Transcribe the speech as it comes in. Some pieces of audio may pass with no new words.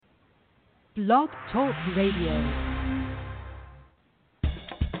Blog Talk Radio.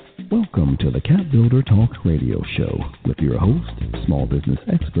 Welcome to the CAPBuilder Talk radio show with your host, small business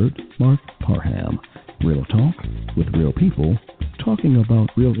expert, Mark Parham. Real talk with real people, talking about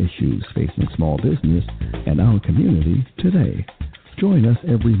real issues facing small business and our community today. Join us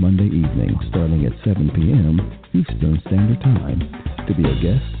every Monday evening starting at 7 p.m. Eastern Standard Time. To be a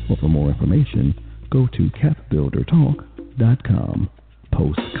guest or for more information, go to CAPBuilderTalk.com.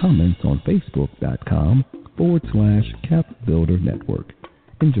 Post comments on Facebook.com/CAPBuilder Network.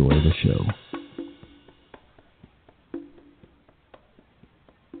 Enjoy the show.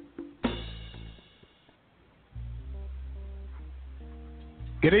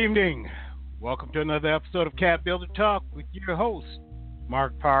 Good evening. Welcome to another episode of CAPBuilder Talk with your host,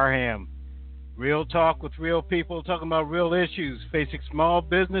 Mark Parham. Real talk with real people, talking about real issues facing small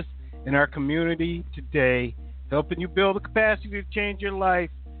business in our community today, helping you build the capacity to change your life,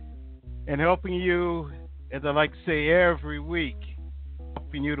 and helping you, as I like to say every week,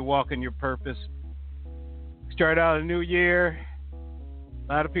 helping you to walk in your purpose. Start out a new year.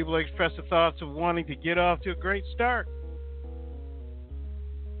 A lot of people express the thoughts of wanting to get off to a great start.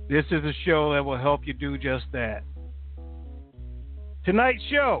 This is a show that will help you do just that. Tonight's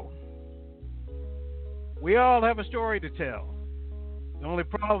show, we all have a story to tell. The only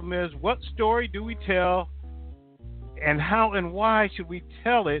problem is, what story do we tell, and how and why should we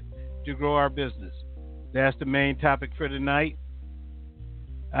tell it to grow our business? That's the main topic for tonight.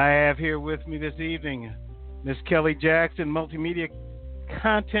 I have here with me this evening Miss Kelly Jackson, multimedia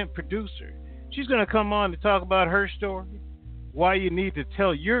content producer. She's going to come on to talk about her story, why you need to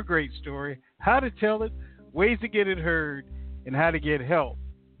tell your great story, how to tell it, ways to get it heard, and how to get help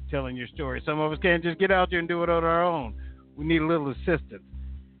telling your story. Some of us can't just get out there and do it on our own. We need a little assistance.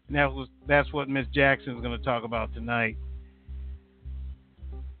 And that's what Miss Jackson is going to talk about tonight.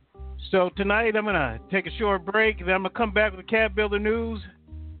 So tonight I'm going to take a short break, and then I'm going to come back with the CAPBuilder News.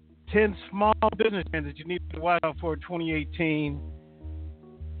 10 small business trends that you need to watch out for 2018.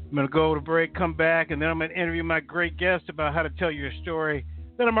 I'm going to go to break, come back, and then I'm going to interview my great guest about how to tell your story.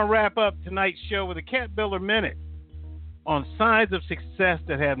 Then I'm going to wrap up tonight's show with a CAPBuilder Minute on signs of success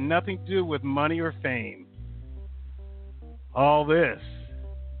that have nothing to do with money or fame. All this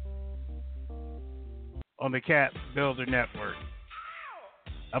on the CAPBuilder Network.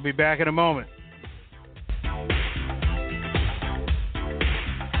 I'll be back in a moment.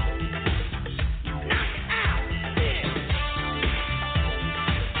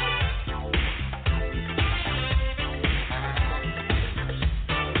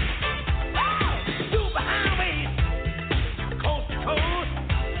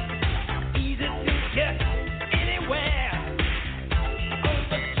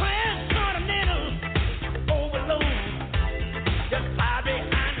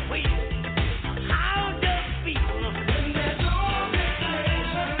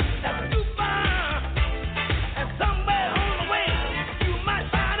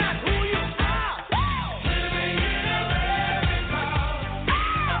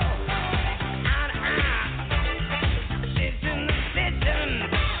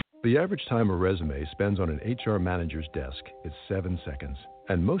 The average time a resume spends on an HR manager's desk is 7 seconds,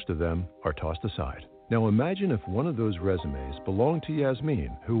 and most of them are tossed aside. Now imagine if one of those resumes belonged to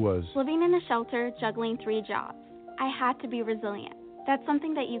Yasmin, who was living in a shelter, juggling 3 jobs. I had to be resilient. That's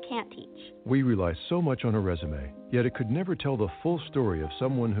something that you can't teach. We rely so much on a resume, yet it could never tell the full story of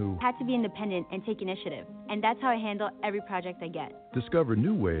someone who had to be independent and take initiative. And that's how I handle every project I get. Discover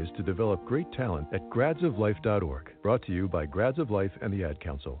new ways to develop great talent at gradsoflife.org. Brought to you by Grads of Life and the Ad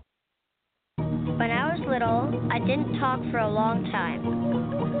Council. When I was little, I didn't talk for a long time.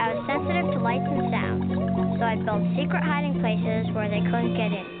 I was sensitive to lights and sounds, so I built secret hiding places where they couldn't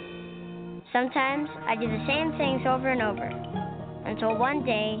get in. Sometimes I did the same things over and over, until one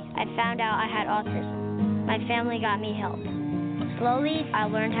day I found out I had autism. My family got me help. Slowly, I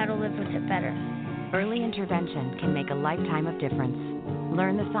learned how to live with it better. Early intervention can make a lifetime of difference.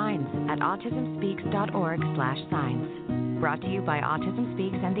 Learn the signs at autismspeaks.org/signs. Brought to you by Autism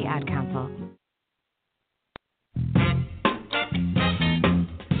Speaks and the Ad Council.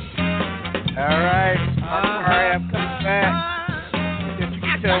 All right. I'm coming back. You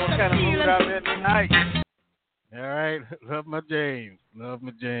can tell what kind of mood I'm in tonight. All right. Love my James. So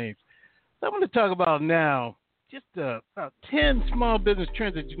I'm going to talk about now just about 10 small business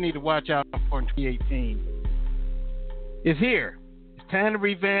trends that you need to watch out for in 2018. It's here. It's time to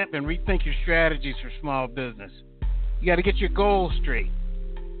revamp and rethink your strategies for small business. You got to get your goals straight.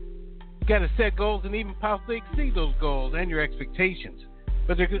 You got to set goals and even possibly exceed those goals and your expectations.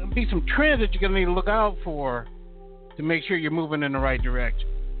 But there's going to be some trends that you're going to need to look out for to make sure you're moving in the right direction.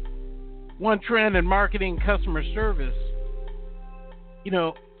 one trend in marketing customer service,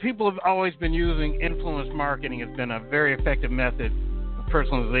 people have always been using influence marketing has been a very effective method of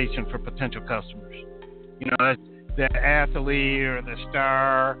personalization for potential customers. The athlete or the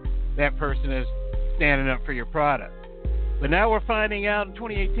star, that person is standing up for your product. But now we're finding out in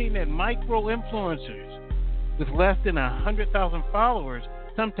 2018 that micro-influencers with less than 100,000 followers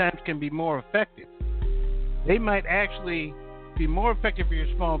sometimes can be more effective. They might actually be more effective for your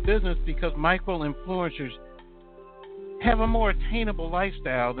small business because micro-influencers have a more attainable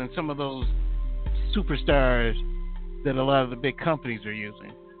lifestyle than some of those superstars that a lot of the big companies are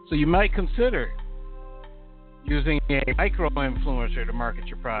using. So you might consider using a micro-influencer to market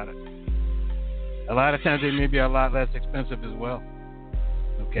your product. A lot of times they may be a lot less expensive as well.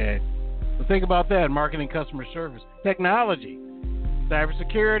 Okay? So think about that, marketing customer service. Technology,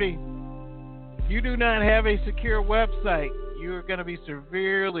 cybersecurity. If you do not have a secure website, you're going to be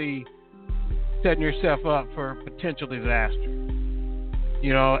severely setting yourself up for potential disaster.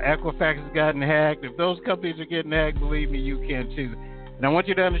 Equifax has gotten hacked. If those companies are getting hacked, believe me, you can too. And I want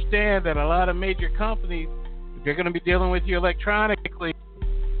you to understand that a lot of major companies, if they're going to be dealing with you electronically,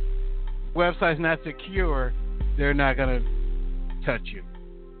 website's not secure, they're not going to touch you.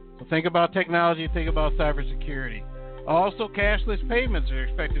 So think about technology, think about cybersecurity. Also, cashless payments are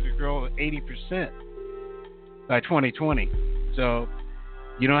expected to grow 80% by 2020. So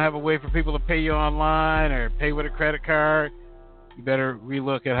you don't have a way for people to pay you online or pay with a credit card, you better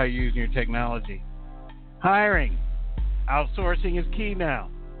relook at how you're using your technology. Hiring. Outsourcing is key now.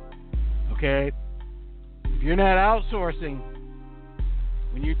 Okay? If you're not outsourcing,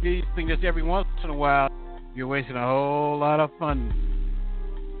 when you do things just every once in a while, you're wasting a whole lot of funding.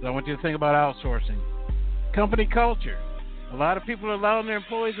 So I want you to think about outsourcing. Company culture. A lot of people are allowing their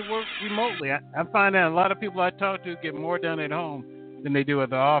employees to work remotely. I find that a lot of people I talk to get more done at home than they do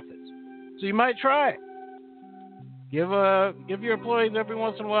at the office. So you might try it. Give your employees every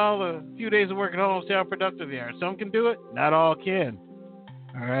once in a while a few days of work at home, see how productive they are. Some can do it, not all can.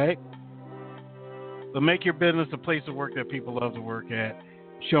 All right? So make your business a place of work that people love to work at.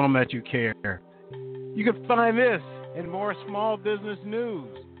 Show them that you care. You can find this and more small business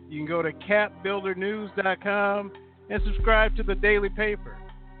news. You can go to CAPBuilderNews.com and subscribe to the daily paper.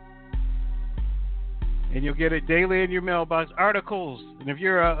 And you'll get it daily in your mailbox. Articles. And if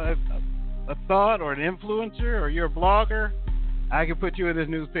you're a thought or an influencer or you're a blogger, I can put you in this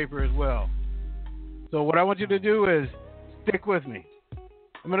newspaper as well. So what I want you to do is stick with me.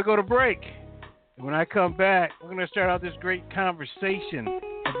 I'm going to go to break. And when I come back, we're going to start out this great conversation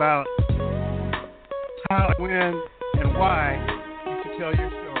about how, when, and why you should tell your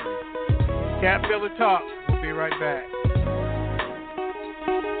story. CAPBuilder Talk. We'll be right back.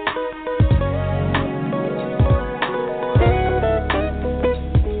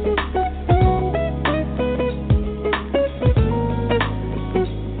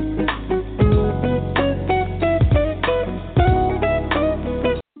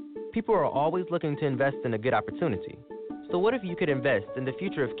 People are always looking to invest in a good opportunity. So what if you could invest in the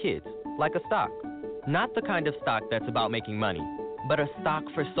future of kids, like a stock? Not the kind of stock that's about making money, but a stock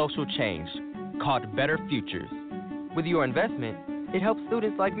for social change called Better Futures. With your investment, it helps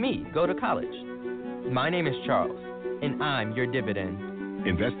students like me go to college. My name is Charles, and I'm your dividend.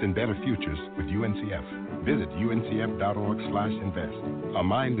 Invest in better futures with UNCF. Visit uncf.org/invest. A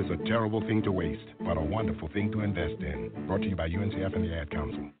mind is a terrible thing to waste, but a wonderful thing to invest in. Brought to you by UNCF and the Ad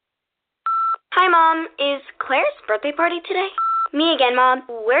Council. Hi, Mom. Is Claire's birthday party today? Me again, Mom.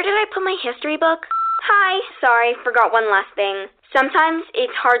 Where did I put my history book? Hi. Sorry, forgot one last thing. Sometimes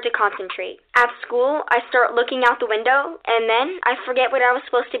it's hard to concentrate. At school, I start looking out the window, and then I forget what I was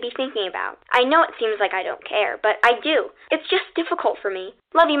supposed to be thinking about. I know it seems like I don't care, but I do. It's just difficult for me.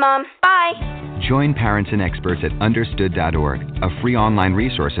 Love you, Mom. Bye. Join parents and experts at understood.org, a free online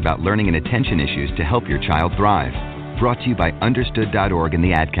resource about learning and attention issues to help your child thrive. Brought to you by understood.org and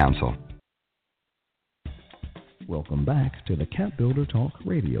the Ad Council. Welcome back to the CAPBuilder Talk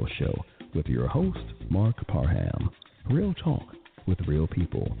radio show with your host, Mark Parham. Real talk with real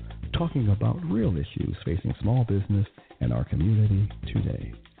people, talking about real issues facing small business and our community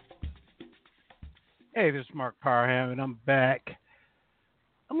today. Hey, this is Mark Parham, and I'm back.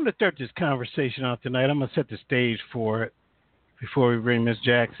 I'm going to start this conversation out tonight. I'm going to set the stage for it before we bring Ms.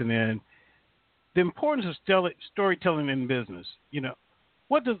 Jackson in. The importance of storytelling in business.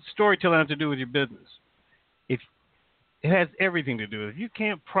 What does storytelling have to do with your business? It has everything to do with it. If you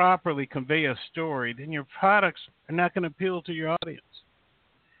can't properly convey a story, then your products are not going to appeal to your audience.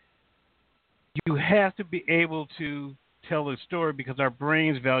 You have to be able to tell a story because our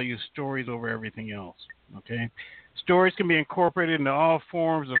brains value stories over everything else. Okay? Stories can be incorporated into all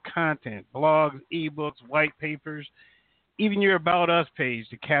forms of content, blogs, ebooks, white papers, even your About Us page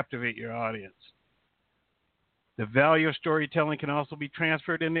to captivate your audience. The value of storytelling can also be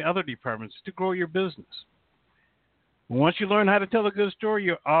transferred into other departments to grow your business. Once you learn how to tell a good story,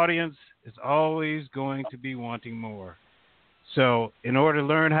 your audience is always going to be wanting more. So in order to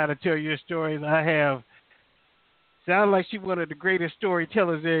learn how to tell your stories, I have, sound like she's one of the greatest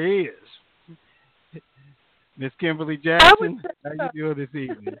storytellers there is. Miss Kimberly Jackson, how you doing this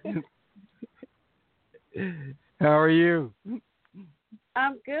evening? How are you?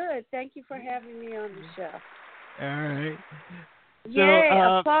 I'm good. Thank you for having me on the show. All right.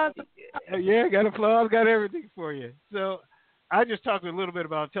 Yeah, applause. Yeah, got applause, got everything for you. So I just talked a little bit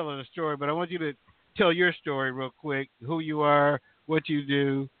about telling a story, but I want you to tell your story real quick, who you are, what you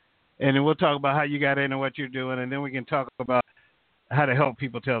do, and then we'll talk about how you got in and what you're doing, and then we can talk about how to help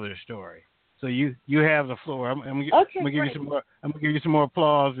people tell their story. So you have the floor. I'm gonna give you some more. I'm gonna give you some more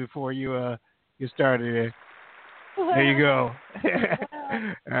applause before you get started there. There you go.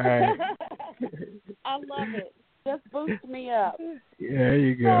 All right. I love it. Just boost me up. Yeah, there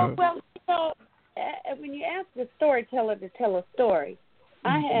you go. So when you ask the storyteller to tell a story,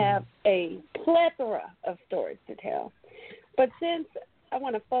 I have a plethora of stories to tell. But since I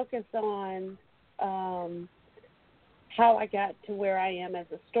want to focus on how I got to where I am as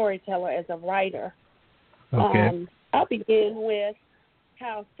a storyteller, as a writer, I'll begin with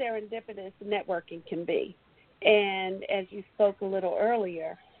how serendipitous networking can be. And as you spoke a little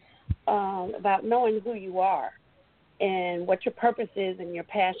earlier about knowing who you are and what your purpose is and your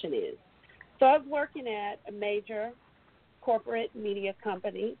passion is. So I was working at a major corporate media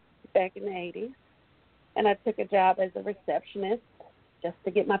company back in the 80s, and I took a job as a receptionist just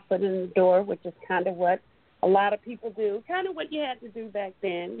to get my foot in the door, which is kind of what a lot of people do, kind of what you had to do back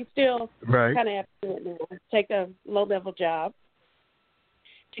then. You still kind of have to do it now. Take a low-level job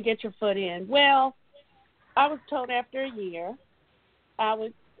to get your foot in. Well, I was told after a year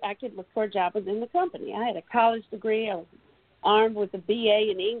I could look for a job within the company. I had a college degree. I was armed with a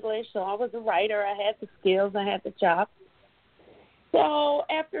BA in English, so I was a writer. I had the skills. I had the job. So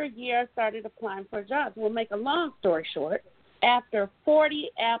after a year, I started applying for jobs. We'll make a long story short. After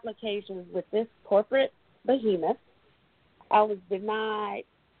 40 applications with this corporate behemoth, I was denied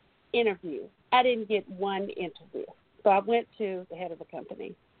interview. I didn't get one interview. So I went to the head of the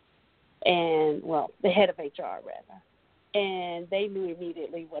company, and, the head of HR, rather, and they knew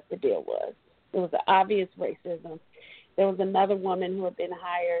immediately what the deal was. There was obvious racism. There was another woman who had been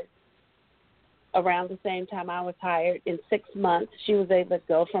hired around the same time I was hired. In 6 months, she was able to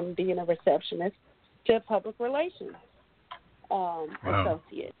go from being a receptionist to a public relations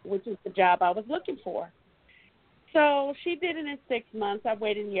associate, which is the job I was looking for. So she did it in 6 months. I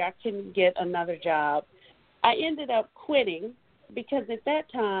waited a year. I couldn't get another job. I ended up quitting because at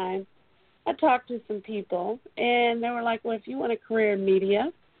that time I talked to some people, and they were like, well, if you want a career in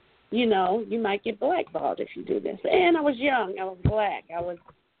media, you might get blackballed if you do this. And I was young. I was black. I was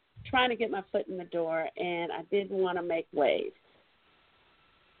trying to get my foot in the door, and I didn't want to make waves.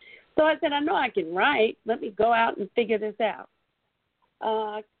 So I said, I know I can write. Let me go out and figure this out.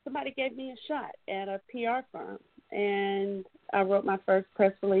 Somebody gave me a shot at a PR firm, and I wrote my first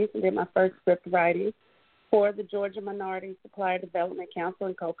press release and did my first script writing for the Georgia Minority Supplier Development Council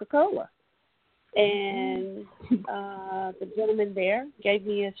and Coca-Cola. And the gentleman there gave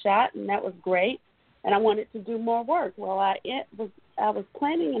me a shot, and that was great. And I wanted to do more work. Well, I was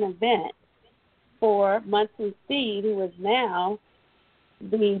planning an event for Munson Seed, who is now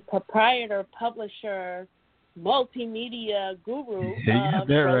the proprietor, publisher, multimedia guru. Yeah, you got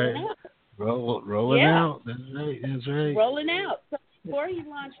that right. Rolling out. That's right. Rolling Out. So before he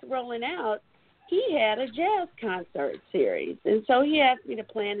launched Rolling Out, he had a jazz concert series. And so he asked me to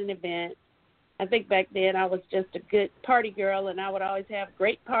plan an event. I think back then I was just a good party girl, and I would always have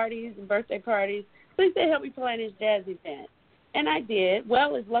great parties and birthday parties. So he said, help me plan his jazz event. And I did.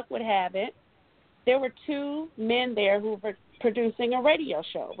 Well, as luck would have it, there were two men there who were producing a radio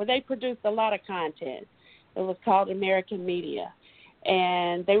show where they produced a lot of content. It was called American Media.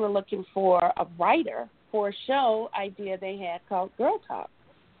 And they were looking for a writer for a show idea they had called Girl Talk.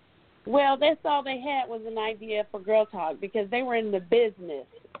 Well, that's all they had was an idea for Girl Talk because they were in the business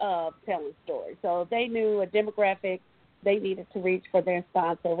of telling stories. So they knew a demographic they needed to reach for their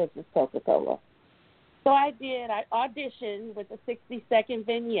sponsor, which was Coca-Cola. So I auditioned with a 60-second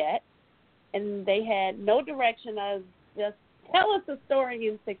vignette, and they had no direction of just tell us a story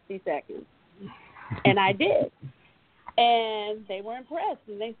in 60 seconds. And I did. And they were impressed.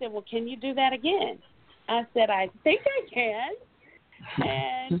 And they said, well, can you do that again? I said, I think I can.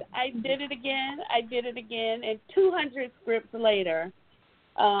 And I did it again, and 200 scripts later,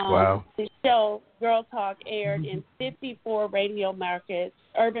 wow. The show Girl Talk aired in 54 radio markets,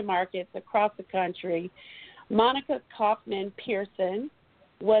 urban markets across the country. Monica Kaufman Pearson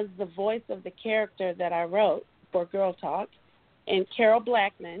was the voice of the character that I wrote for Girl Talk, and Carol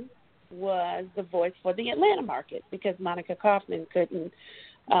Blackman was the voice for the Atlanta market because Monica Kaufman couldn't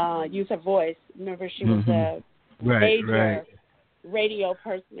use her voice. Remember, she was a major radio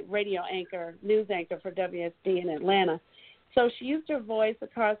person, radio anchor, news anchor for WSB in Atlanta. So she used her voice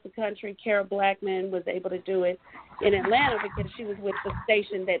across the country. Carol Blackman was able to do it in Atlanta because she was with the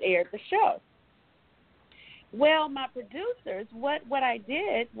station that aired the show. Well, my producers, what I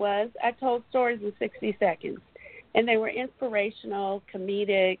did was I told stories in 60 seconds, and they were inspirational,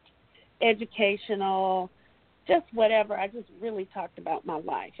 comedic, educational, just whatever. I just really talked about my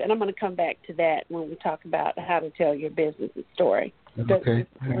life, and I'm going to come back to that when we talk about how to tell your business story. Okay,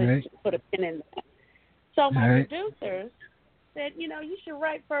 all right. Put a pin in that. So my producers said, you should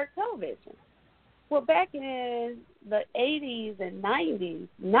write for television. Well, back in the 80s and 90s,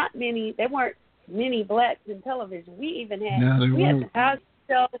 there weren't many blacks in television. We even had, had the house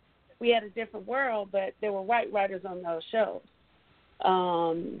show, we had a different world, but there were white writers on those shows.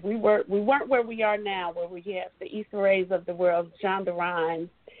 We weren't where we are now, where we have the Issa Raes of the world, Shonda Rhimes,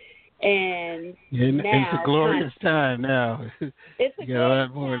 and now it's a glorious time now. It's a glorious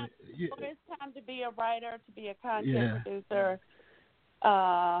time. Yeah. It's time to be a writer, to be a content producer.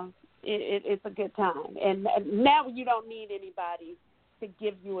 It's a good time, and now you don't need anybody to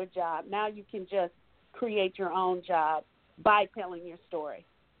give you a job. Now you can just create your own job by telling your story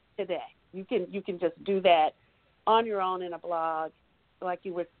today. You can just do that on your own in a blog, like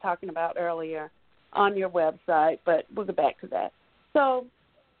you were talking about earlier, on your website, but we'll get back to that. So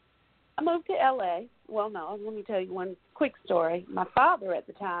I moved to L.A. Well, no, let me tell you one quick story. My father at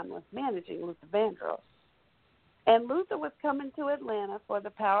the time was managing Luther Vandross, and Luther was coming to Atlanta for the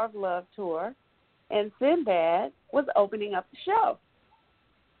Power of Love tour, and Sinbad was opening up the show.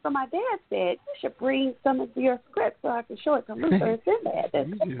 So my dad said, you should bring some of your scripts so I can show it to Luther and Sinbad. That's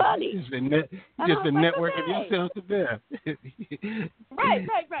so funny. You've just been networking yourself to death. Right.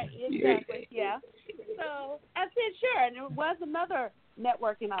 Exactly, yeah. So I said, sure. And it was another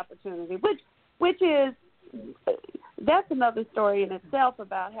networking opportunity, which is, that's another story in itself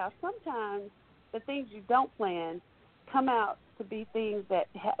about how sometimes the things you don't plan come out to be things that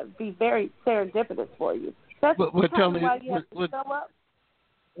be very serendipitous for you. That's tell me, why you have to show up.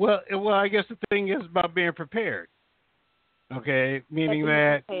 Well, I guess the thing is about being prepared. Okay, meaning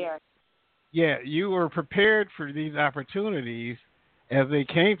that you were prepared for these opportunities as they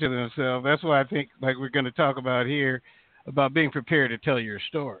came to themselves. That's why I think, like we're going to talk about here, about being prepared to tell your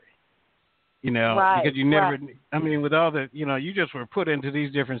story. Because you never. I mean, with all the, you just were put into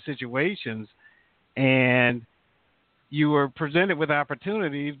these different situations, and you were presented with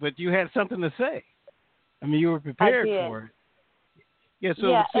opportunities, but you had something to say. I mean, you were prepared for it. Yeah,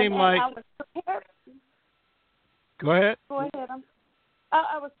 so it seemed like. I was prepared. Go ahead.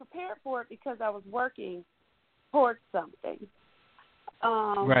 I was prepared for it because I was working towards something.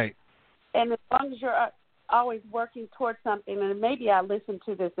 Right. And as long as you're always working towards something, and maybe I listened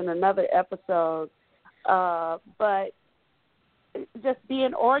to this in another episode, but just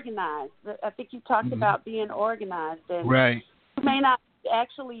being organized. I think you talked about being organized, and you may not be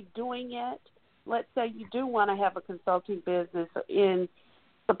actually doing it. Let's say you do want to have a consulting business in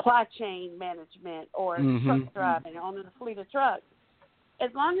supply chain management or truck driving, owning a fleet of trucks. As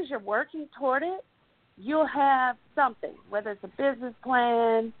long as you're working toward it, you'll have something, whether it's a business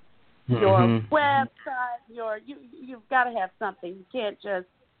plan, your website, you've got to have something. You can't just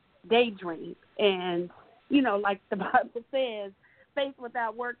daydream. And, like the Bible says, faith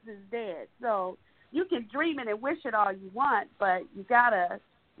without works is dead. So you can dream it and wish it all you want, but you got to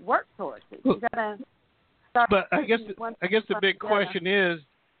work towards it. You gotta start. But I guess the big question is,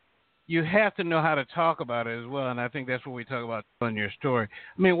 you have to know how to talk about it as well, and I think that's what we talk about on your story.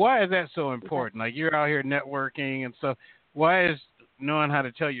 I mean, why is that so important? Like, you're out here networking and stuff. Why is knowing how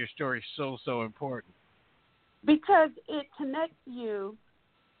to tell your story so important? Because it connects you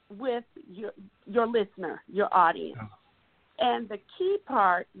with your listener, your audience, and the key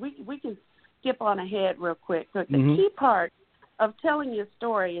part. We can skip on ahead real quick. But the key part of telling your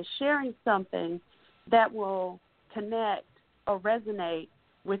story is sharing something that will connect or resonate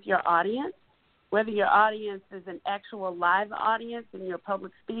with your audience, whether your audience is an actual live audience and you're a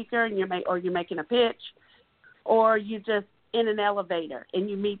public speaker and you're making a pitch, or you just in an elevator and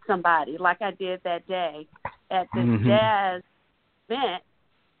you meet somebody like I did that day at this jazz event,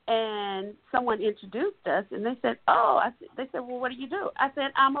 And someone introduced us, and they said, they said, well, what do you do? I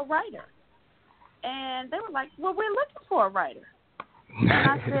said, I'm a writer. And they were like, well, we're looking for a writer. And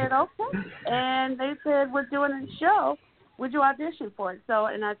I said, okay. And they said, we're doing a show. Would you audition for it? So,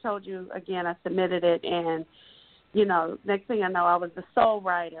 and I told you, again, I submitted it, and, next thing I know, I was the sole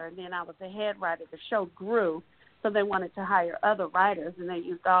writer, and then I was the head writer. The show grew, so they wanted to hire other writers, and they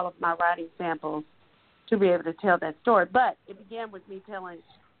used all of my writing samples to be able to tell that story. But it began with me telling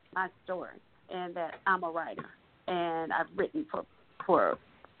my story, and that I'm a writer, and I've written for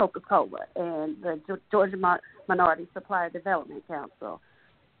Coca-Cola and the Georgia Minority Supplier Development Council.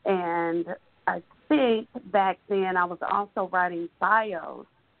 And I think back then I was also writing bios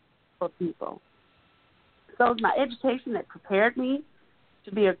for people. So it was my education that prepared me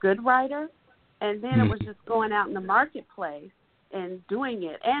to be a good writer, and then it was just going out in the marketplace and doing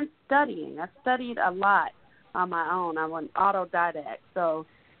it and studying. I studied a lot on my own. I'm an autodidact, so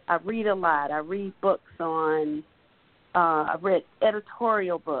I read a lot. I read books on, I read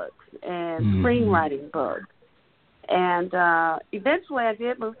editorial books and screenwriting books. And eventually I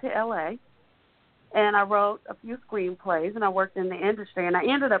did move to L.A., and I wrote a few screenplays, and I worked in the industry. And I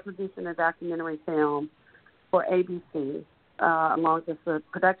ended up producing a documentary film for ABC, along with the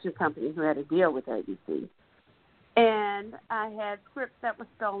production company who had a deal with ABC. And I had scripts that were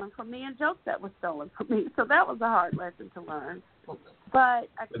stolen from me and jokes that were stolen from me. So that was a hard lesson to learn. But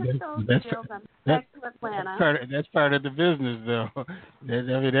I took those skills. I'm back to Atlanta. That's part of the business, though.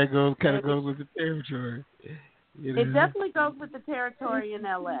 That goes with the territory. It definitely goes with the territory in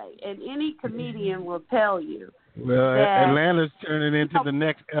L.A., and any comedian will tell you. Well, Atlanta's turning into the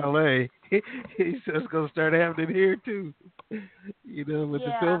next L.A. He's just going to start happening here, too, with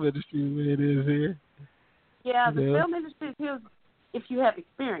the film industry the way it is here. Yeah, the film industry is here if you have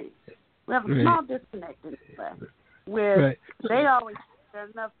experience. We have a small disconnect in L.A. where they always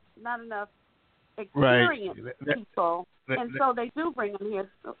there's not enough experienced people, and so they do bring them here.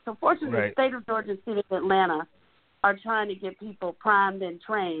 So fortunately, the state of Georgia and city of Atlanta are trying to get people primed and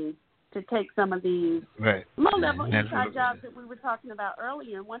trained to take some of these low-level inside jobs that we were talking about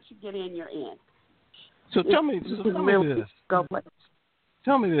earlier. And once you get in, you're in. So tell me this.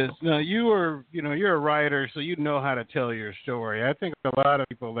 Tell me this. Now, you're a writer, so you know how to tell your story. I think a lot of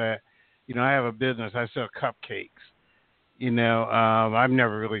people that, I have a business. I sell cupcakes. I've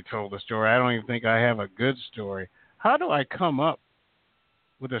never really told a story. I don't even think I have a good story. How do I come up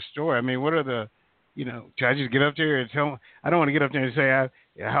with a story? I mean, what are the, should I just get up there and tell? I don't want to get up there and say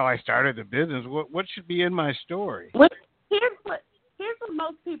how I started the business. What should be in my story? Here's what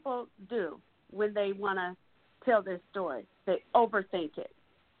most people do when they want to tell their story. They overthink it.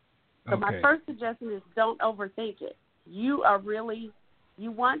 So my first suggestion is don't overthink it. You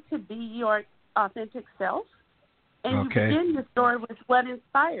want to be your authentic self, and you begin your story with what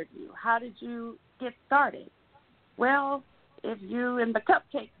inspired you. How did you get started? Well, if you're in the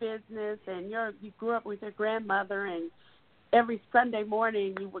cupcake business and you grew up with your grandmother, and every Sunday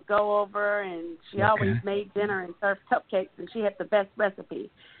morning you would go over and she always made dinner and served cupcakes, and she had the best recipe.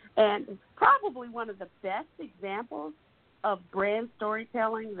 And it's probably one of the best examples of brand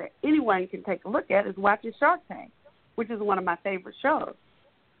storytelling that anyone can take a look at is watching Shark Tank, which is one of my favorite shows.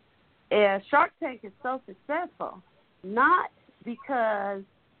 And Shark Tank is so successful not because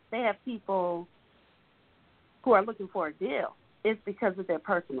they have people who are looking for a deal. It's because of their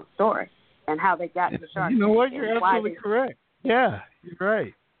personal story and how they got to Shark Tank. You know what? You're absolutely correct. Yeah, you're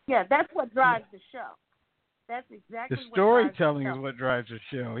right. Yeah, that's what drives the show. That's exactly the storytelling is what drives the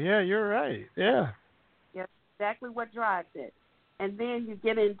show. Yeah, you're right. Yeah. Yeah, exactly what drives it. And then you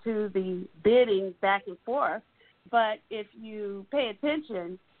get into the bidding back and forth. But if you pay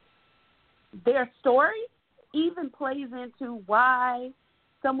attention, their story even plays into why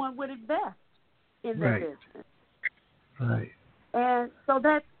someone would invest in their business. Right. And so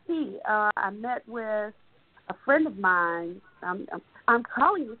that's key. I met with a friend of mine. I'm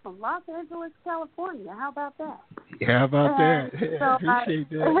calling you from Los Angeles, California. How about that? Yeah, how about that? So appreciate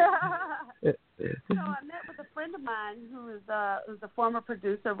that. So I met with a friend of mine who's a former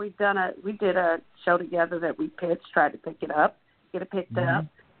producer. We did a show together that we pitched, tried to get it picked up.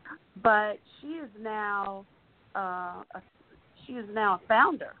 But she is now a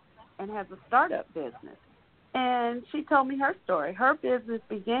founder and has a startup business. And she told me her story. Her business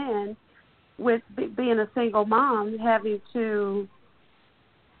began with being a single mom, having to,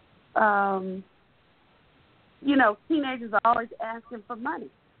 teenagers are always asking for money.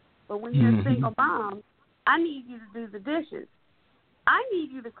 But when you're a single mom, I need you to do the dishes. I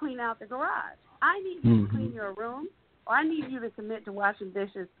need you to clean out the garage. I need you to clean your room, or I need you to commit to washing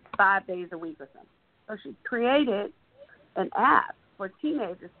dishes 5 days a week or something. So she created an app for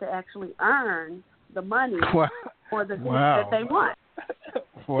teenagers to actually earn the money for the things Wow. that they want.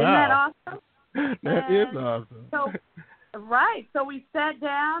 Wow. Isn't that awesome? That is awesome. So we sat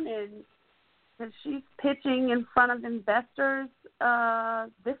down, and she's pitching in front of investors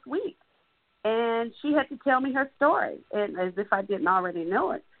this week. And she had to tell me her story, and as if I didn't already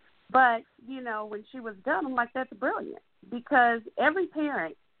know it. But, when she was done, I'm like, that's brilliant. Because every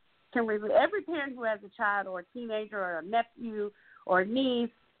parent every parent who has a child or a teenager or a nephew or a niece,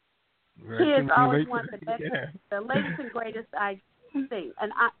 kids always want the best, the latest and greatest thing.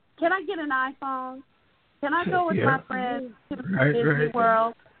 And can I get an iPhone? Can I go with my friends to Disney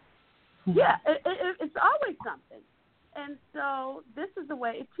World? Yeah, it's always something. And so this is the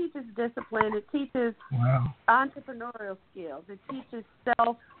way it teaches discipline. It teaches entrepreneurial skills. It teaches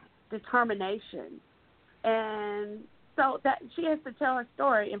self-determination. And so that she has to tell her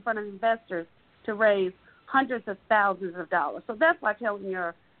story in front of investors to raise hundreds of thousands of dollars. So that's why telling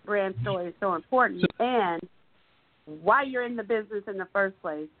your brand story is so important. And why you're in the business in the first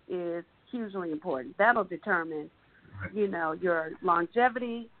place is hugely important. That'll determine, your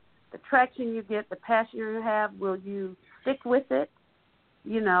longevity, the traction you get, the passion you have. Will you stick with it?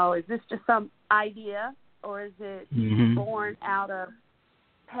 Is this just some idea, or is it born out of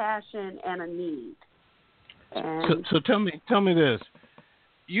passion and a need? And so tell me this.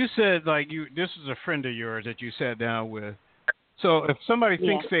 You said this is a friend of yours that you sat down with. So if somebody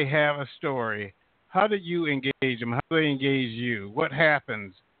thinks they have a story, how do you engage them? How do they engage you? What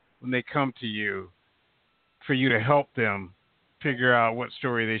happens when they come to you for you to help them figure out what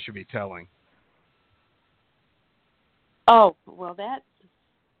story they should be telling? Oh, well,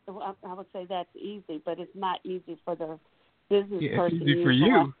 I would say that's easy, but it's not easy for the business person. It's easy for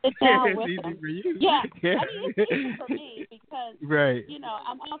you. Sit down it's with easy them. for you. Yeah. I mean, it's easy for me because, right.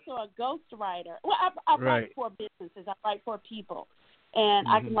 I'm also a ghostwriter. Well, I write for businesses. I write for people. And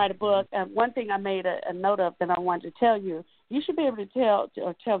I can write a book. And one thing I made a note of that I wanted to tell you, you should be able to tell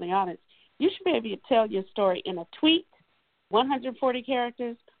the audience, you should be able to tell your story in a tweet, 140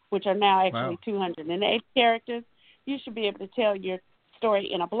 characters, which are now actually 208 characters. You should be able to tell your story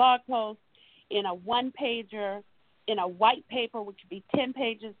in a blog post, in a one-pager, in a white paper, which would be 10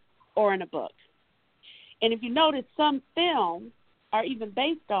 pages, or in a book. And if you notice, some films are even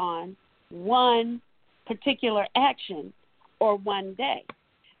based on one particular action or one day.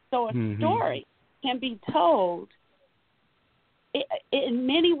 So a story can be told in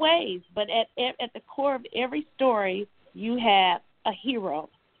many ways, but at the core of every story, you have a hero.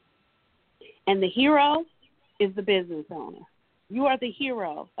 And the hero is the business owner. You are the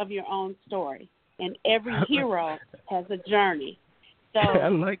hero of your own story. And every hero has a journey. So I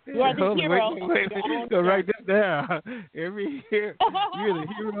like that. You are the hero of your own so story. write this down. You're the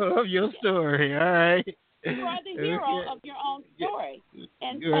hero of your story. All right. You are the hero of your own story.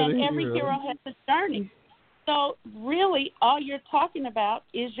 And every hero has a journey. So really all you're talking about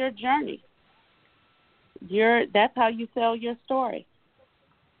is your journey. That's how you sell your story.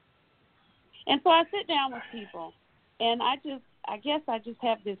 And so I sit down with people, and I guess I just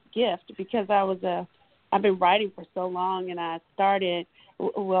have this gift because I've been writing for so long, and I started,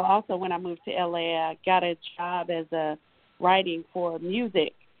 also when I moved to LA, I got a job as a writing for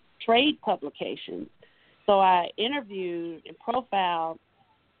music trade publications. So I interviewed and profiled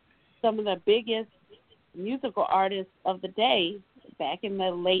some of the biggest musical artists of the day back in the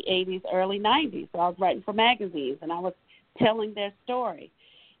late 80s, early 90s. So I was writing for magazines, and I was telling their story.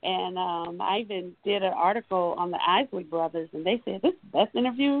 And I even did an article on the Isley Brothers, and they said, this is the best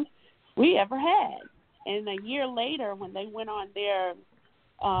interview we ever had. And a year later, when they went on their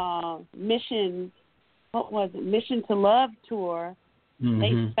Mission to Love tour,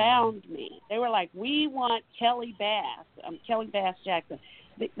 they found me. They were like, we want Kelly Bass Jackson.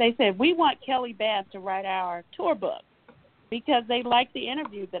 They said, we want Kelly Bass to write our tour book because they liked the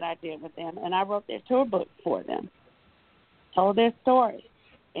interview that I did with them, and I wrote their tour book for them, told their story.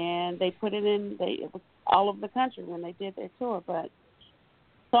 And they put it in, it was all over the country when they did their tour. But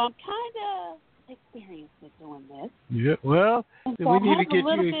so I'm kind of experienced at doing this. Yeah, well, so we need to get a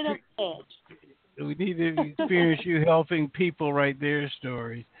little you. Bit of edge. We need to experience you helping people write their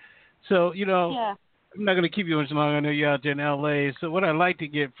stories. So, I'm not going to keep you much longer. I know you're out there in LA. So what I'd like to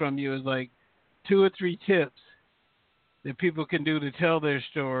get from you is like 2 or 3 tips that people can do to tell their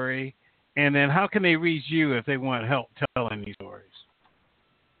story. And then how can they reach you if they want help telling these stories?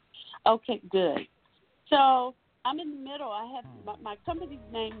 Okay, good. So I'm in the middle. I have my company's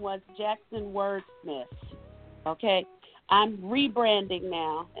name was Jackson Wordsmith. Okay, I'm rebranding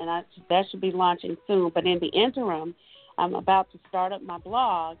now, and that should be launching soon. But in the interim, I'm about to start up my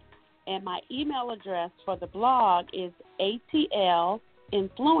blog, And my email address for the blog is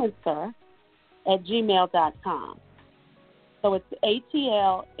atlinfluencer@gmail.com. So it's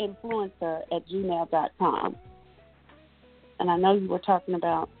atlinfluencer@gmail.com. And I know you were talking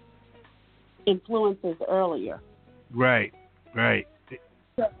about influencers earlier. Right.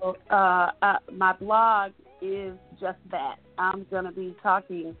 So my blog is just that. I'm going to be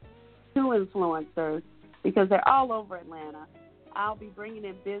talking to influencers because they're all over Atlanta. I'll be bringing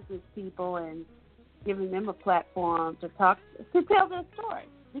in business people and giving them a platform to tell their story.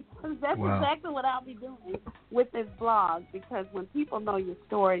 Because that's exactly what I'll be doing with this blog. Because when people know your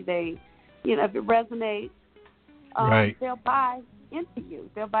story, they, if it resonates, they'll buy into you.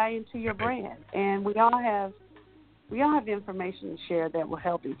 They'll buy into your brand. And we all have information to share that will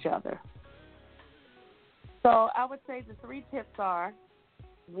help each other. So I would say the 3 tips are,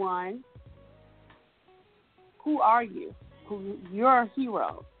 1, who are you? You're a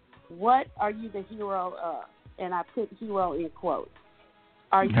hero. What are you the hero of? And I put hero in quotes.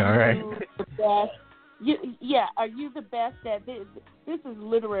 Are you the best? Are you the best at this? This is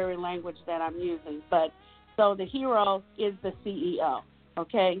literary language that I'm using. But so the hero is the CEO,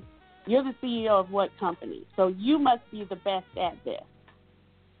 okay? You're the CEO of what company? So you must be the best at this.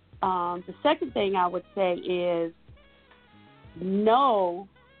 The second thing I would say is know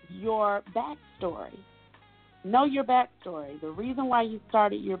your backstory. Know your backstory, the reason why you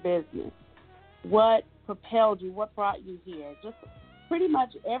started your business, what propelled you, what brought you here. Just pretty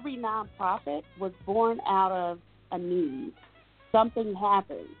much every nonprofit was born out of a need. Something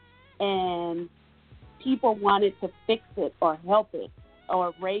happened, and people wanted to fix it or help it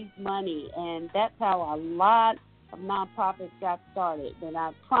or raise money, and that's how a lot of nonprofits got started. And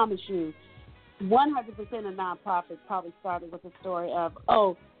I promise you, 100% of nonprofits probably started with a story of,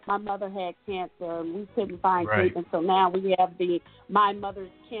 my mother had cancer and we couldn't find treatment, so now we have the My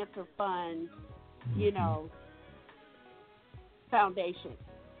Mother's Cancer Fund, foundation.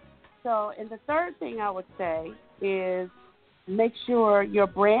 So, and the third thing I would say is make sure your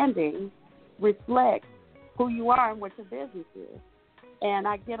branding reflects who you are and what your business is. And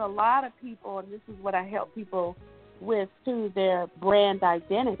I get a lot of people, and this is what I help people with too, their brand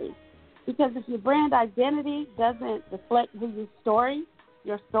identity. Because if your brand identity doesn't reflect your story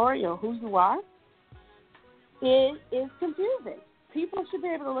or who you are, it is confusing. People should be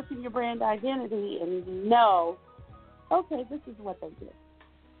able to look at your brand identity and know, okay, this is what they do.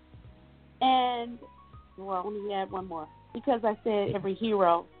 And, let me add one more. Because I said every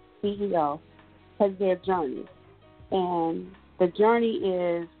hero, CEO, has their journey. And the journey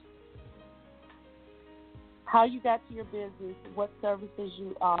is how you got to your business, what services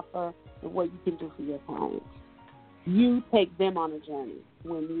you offer, and what you can do for your clients. You take them on a journey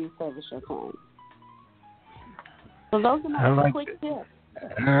when you service your clients. So those are my quick tips. All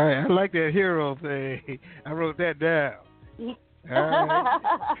right, I like that hero thing. I wrote that down. All right.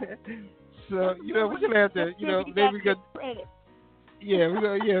 So, we're going to have to, maybe we got credit. Yeah,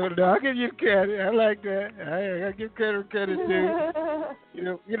 I'll give you credit. I like that. I'll give credit too.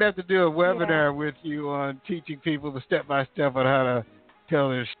 We're going to have to do a webinar with you on teaching people the step-by-step on how to tell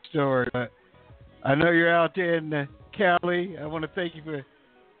their story. But I know you're out there in Cali. I want to thank you for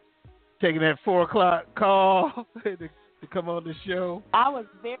taking that 4 o'clock call to come on the show. I was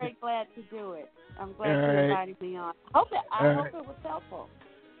very glad to do it. I'm glad you invited me on. I hope it was helpful.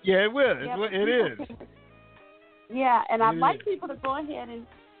 Yeah, it will. It is. Yeah, and I'd like people to go ahead and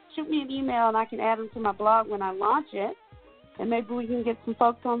shoot me an email, and I can add them to my blog when I launch it, and maybe we can get some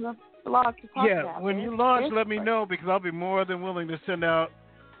folks on the blog to talk about it. Yeah, when you launch, let me know, because I'll be more than willing to send out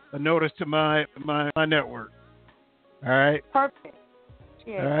a notice to my network. All right? Perfect.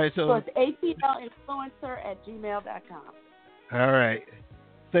 Yeah. All right, so it's atlinfluencer@gmail.com. All right.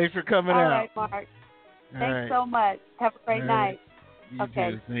 Thanks for coming out. All right, Mark. Thanks so much. Have a great night. You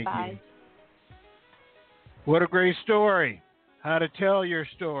okay, too. Thank bye. You. What a great story. How to tell your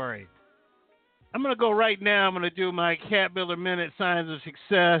story. I'm going to go right now. I'm going to do my CAPBuilder Minute Signs of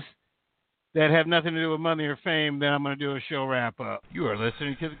Success that have nothing to do with money or fame. Then I'm going to do a show wrap-up. You are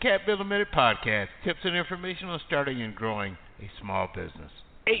listening to the CAPBuilder Minute Podcast. Tips and information on starting and growing a small business.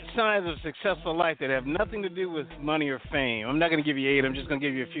 8 signs of successful life that have nothing to do with money or fame. I'm not going to give you 8. I'm just going to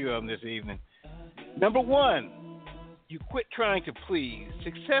give you a few of them this evening. Number 1, you quit trying to please.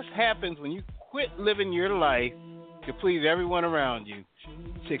 Success happens when you quit living your life to please everyone around you.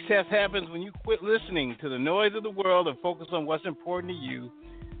 Success happens when you quit listening to the noise of the world and focus on what's important to you.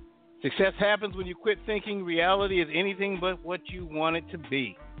 Success happens when you quit thinking reality is anything but what you want it to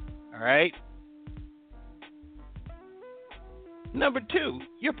be. All right? Number 2,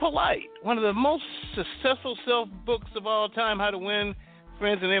 you're polite. One of the most successful self-books of all time, How to Win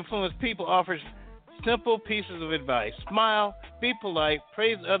Friends and Influence People offers simple pieces of advice. Smile, be polite,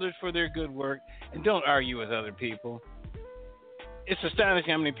 praise others for their good work, and don't argue with other people. It's astonishing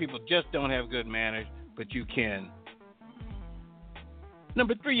how many people just don't have good manners, but you can.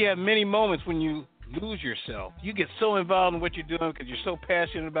 Number 3, you have many moments when you lose yourself. You get so involved in what you're doing because you're so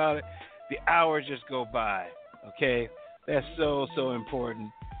passionate about it, the hours just go by, okay? That's so, so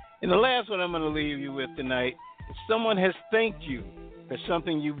important. And the last one I'm going to leave you with tonight is someone has thanked you for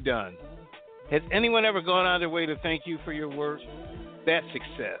something you've done. Has anyone ever gone out of their way to thank you for your work? That's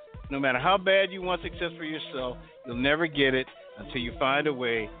success. No matter how bad you want success for yourself, you'll never get it until you find a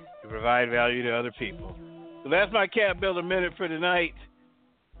way to provide value to other people. So that's my Cap Builder Minute for tonight.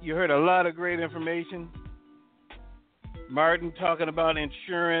 You heard a lot of great information. Martin talking about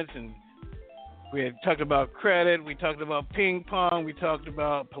insurance, and we had talked about credit. We talked about ping pong. We talked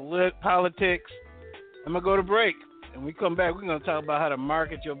about politics. I'm going to go to break. And when we come back, we're going to talk about how to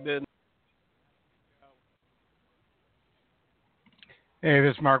market your business. Hey,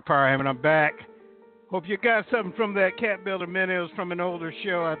 this is Mark Parham, and I'm back. Hope you got something from that Cap Builder Minute. It was from an older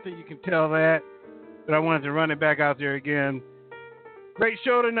show. I think you can tell that. But I wanted to run it back out there again. Great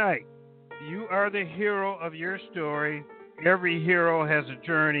show tonight. You are the hero of your story. Every hero has a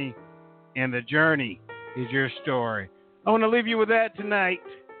journey, and the journey is your story. I want to leave you with that tonight.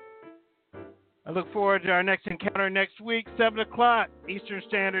 I look forward to our next encounter next week, 7 o'clock Eastern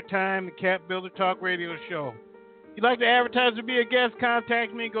Standard Time, the Cap Builder Talk radio show. If you'd like to advertise or be a guest,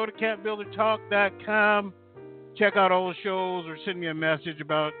 contact me. Go to CAPBuilderTalk.com. Check out all the shows or send me a message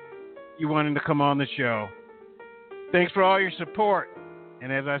about you wanting to come on the show. Thanks for all your support.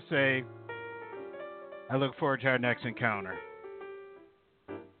 And as I say, I look forward to our next encounter.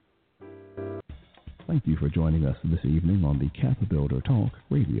 Thank you for joining us this evening on the CAPBuilder Talk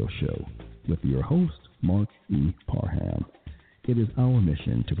radio show with your host, Mark E. Parham. It is our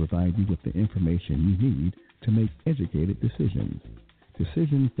mission to provide you with the information you need to make educated decisions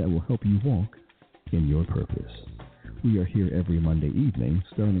that will help you walk in your purpose. We are here every Monday evening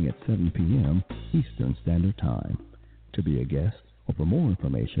starting at 7 p.m. Eastern Standard Time. To be a guest or for more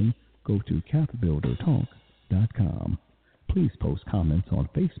information, go to CAPBuilderTalk.com. Please post comments on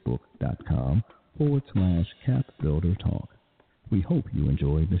Facebook.com/CAPBuilderTalk. We hope you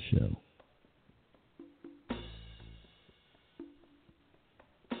enjoy the show.